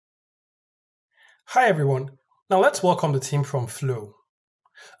Hi everyone. Now let's welcome the team from Flow,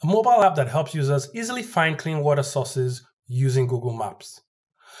 a mobile app that helps users easily find clean water sources using Google Maps.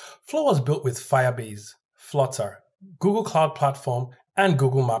 Flow was built with Firebase, Flutter, Google Cloud Platform, and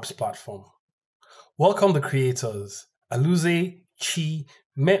Google Maps Platform. Welcome the creators, Aluze, Chi,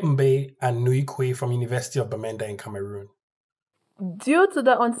 Membe, and Nui Kwe from University of Bamenda in Cameroon. Due to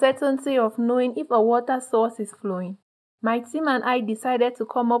the uncertainty of knowing if a water source is flowing, my team and I decided to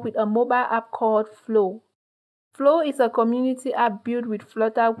come up with a mobile app called Flow. Flow is a community app built with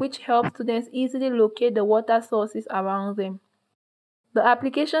Flutter which helps students easily locate the water sources around them. The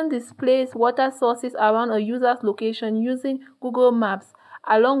application displays water sources around a user's location using Google Maps,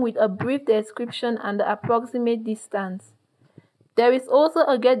 along with a brief description and the approximate distance. There is also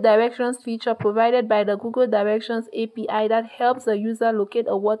a Get Directions feature provided by the Google Directions API that helps the user locate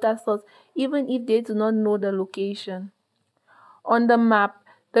a water source even if they do not know the location. On the map,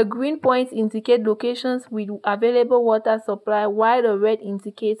 the green points indicate locations with available water supply while the red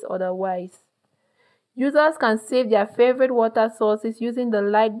indicates otherwise. Users can save their favorite water sources using the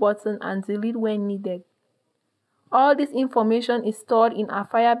like button and delete when needed. All this information is stored in a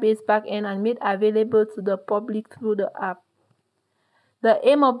Firebase backend and made available to the public through the app. The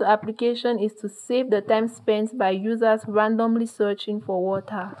aim of the application is to save the time spent by users randomly searching for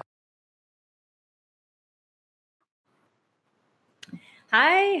water.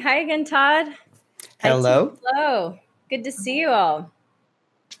 Hi again, Todd. Hello. Hello. Good to see you all.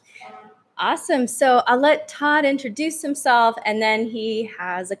 Awesome. So I'll let Todd introduce himself, and then he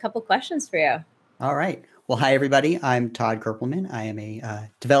has a couple questions for you. All right. Well, hi, everybody. I'm Todd Kerpelman. I am a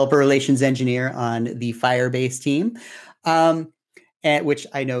developer relations engineer on the Firebase team, which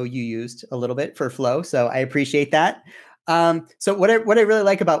I know you used a little bit for Flow, so I appreciate that. So what I really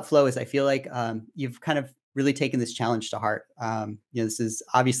like about Flow is I feel like you've kind of really taken this challenge to heart. This is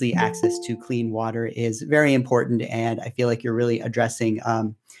obviously access to clean water is very important, and I feel like you're really addressing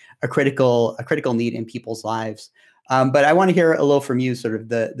a critical need in people's lives. But I want to hear a little from you, sort of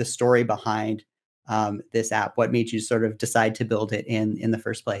the story behind this app. What made you sort of decide to build it in the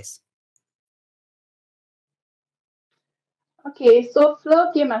first place? Okay, so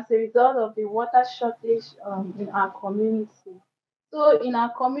flow came as a result of the water shortage in our community. So in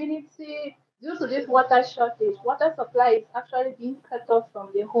our community, due to this water shortage, water supply is actually being cut off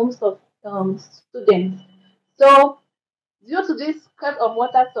from the homes of students. So due to this cut of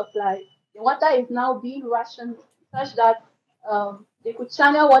water supply, the water is now being rationed such that they could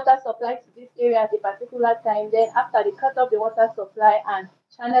channel water supply to this area at a particular time. Then after they cut off the water supply and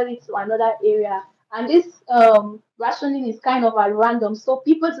channel it to another area. And this rationing is kind of at random. So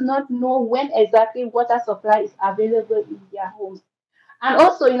people do not know when exactly water supply is available in their homes. And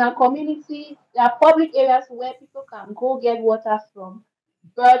also in our community, there are public areas where people can go get water from.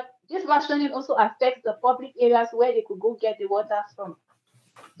 But this rationing also affects the public areas where they could go get the water from.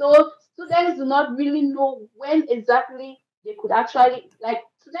 So students do not really know when exactly they could actually, like,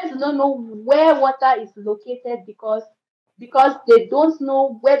 students do not know where water is located because they don't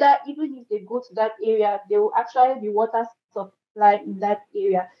know whether even if they go to that area, there will actually be water supply in that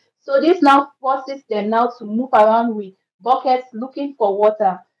area. So this now forces them now to move around with buckets looking for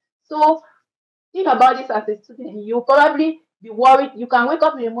water. So think about this as a student. You'll probably be worried. You can wake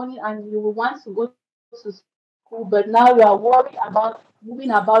up in the morning and you will want to go to school, but now you are worried about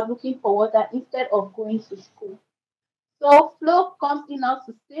moving about looking for water instead of going to school. So flow comes in now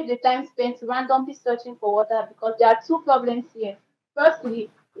to save the time spent randomly searching for water because there are two problems here. Firstly,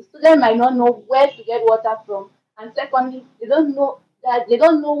 the student might not know where to get water from, and secondly, they don't know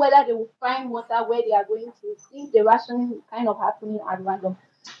whether they will find water where they are going to since the rationing is kind of happening at random.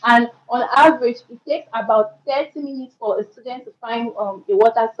 And on average, it takes about 30 minutes for a student to find a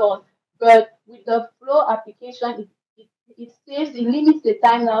water source. But with the flow application, it saves, it limits the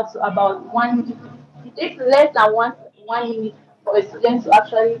time now to about 1 minute. It takes less than 1 minute for a student to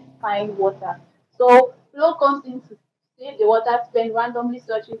actually find water. So flow comes in to save the water spent randomly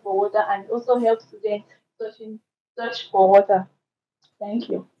searching for water and also helps students search for water. Thank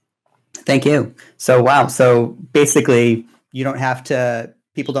you. Thank you. So, wow. So basically,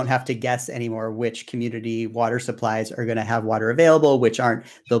 people don't have to guess anymore which community water supplies are going to have water available, which aren't.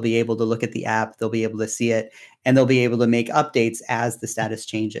 They'll be able to look at the app, they'll be able to see it, and they'll be able to make updates as the status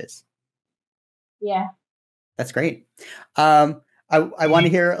changes. Yeah. That's great. I want to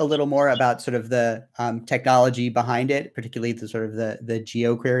hear a little more about sort of the technology behind it, particularly the sort of the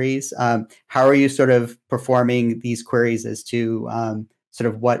geo queries. How are you sort of performing these queries as to sort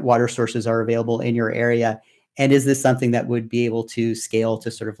of what water sources are available in your area? And is this something that would be able to scale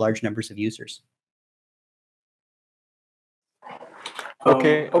to sort of large numbers of users?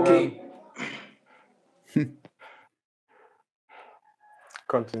 Okay.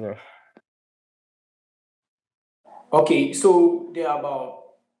 Continue. Okay, so there are about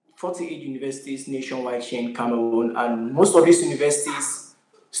 48 universities nationwide here in Cameroon, and most of these universities,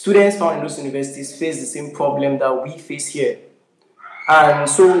 students found in those universities face the same problem that we face here. And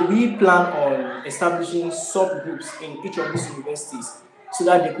so we plan on establishing subgroups in each of these universities so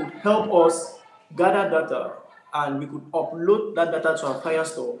that they could help us gather data and we could upload that data to our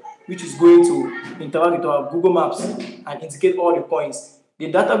Firestore, which is going to interact with our Google Maps and indicate all the points.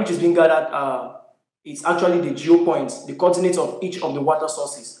 The data which is being gathered is actually the geo points, the coordinates of each of the water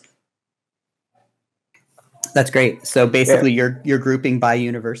sources. That's great. So basically, you're grouping by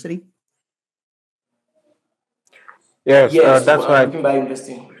university. Yes, Yes, that's right. grouping by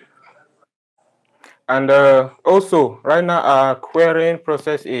university. And also, right now, our querying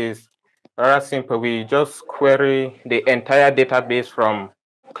process is very simple. We just query the entire database from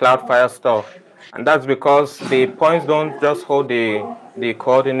Cloud Firestore. And that's because the points don't just hold the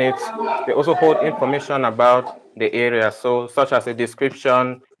coordinates, they also hold information about the area. So, such as a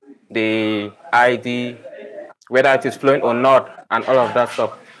description, the ID, whether it is flowing or not, and all of that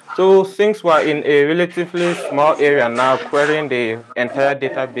stuff. So since we're in a relatively small area now, querying the entire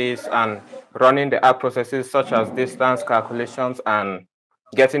database and running the app processes such as distance calculations and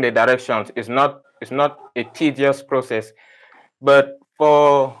getting the directions is not a tedious process. But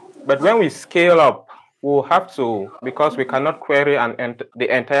when we scale up, we'll have to, because we cannot query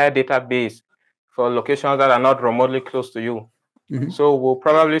the entire database for locations that are not remotely close to you. So we'll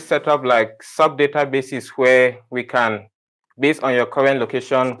probably set up like sub databases where we can, based on your current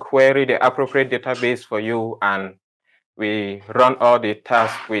location, query the appropriate database for you, and we run all the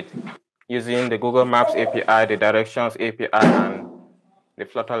tasks with using the Google Maps API, the Directions API, and the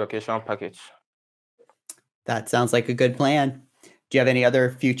Flutter location package. That sounds like a good plan. Do you have any other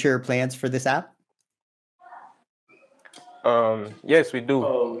future plans for this app? Yes, we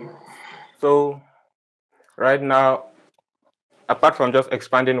do. So right now, apart from just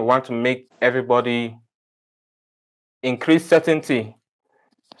expanding, we want to make everybody increase certainty.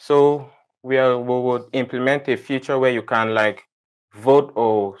 So we would implement a feature where you can like vote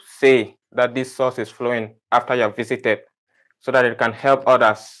or say that this source is flowing after you have visited, so that it can help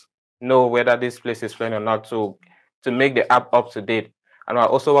others know whether this place is flowing or not, to make the app up to date. And we're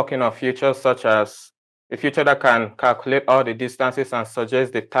also working on features such as a feature that can calculate all the distances and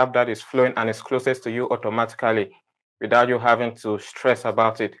suggest the tab that is flowing and is closest to you automatically without you having to stress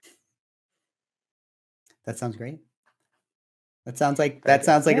about it. That sounds great. That sounds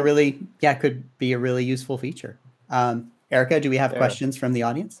like a really, could be a really useful feature. Erica, do we have questions from the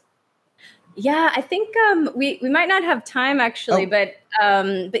audience? Yeah, I think we might not have time actually, but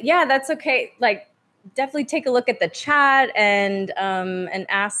yeah, that's okay. Like, definitely take a look at the chat and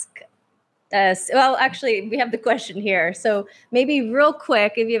ask us. Well, actually, we have the question here. So maybe real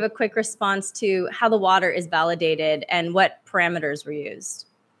quick, if you have a quick response to how the water is validated and what parameters were used.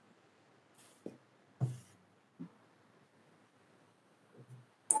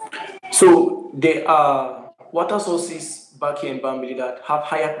 So there are water sources back here in Bambili that have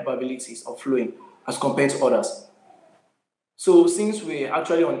higher probabilities of flowing as compared to others. So since we're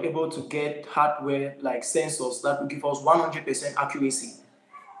actually unable to get hardware like sensors that will give us 100% accuracy,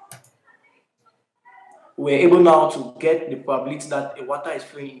 we're able now to get the probability that a water is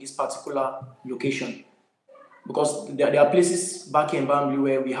flowing in this particular location. Because there are places back in Bambili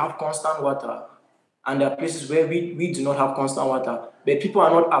where we have constant water, and there are places where we do not have constant water. But people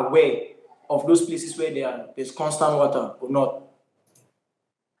are not aware of those places where there's constant water or not.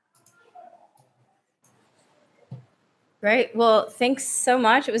 Great. Well, thanks so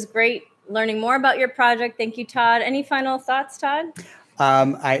much. It was great learning more about your project. Thank you, Todd. Any final thoughts, Todd?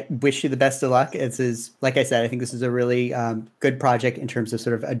 I wish you the best of luck. Like I said, I think this is a really good project in terms of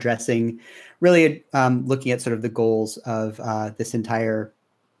sort of addressing, really looking at sort of the goals of this entire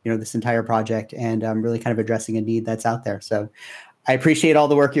project, and really kind of addressing a need that's out there. So I appreciate all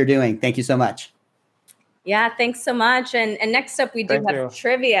the work you're doing. Thank you so much. Yeah, thanks so much. And next up, we do have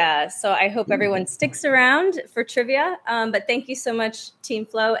trivia. So I hope everyone sticks around for trivia. But thank you so much, Team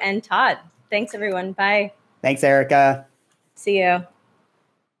Flow and Todd. Thanks, everyone. Bye. Thanks, Erica. See you.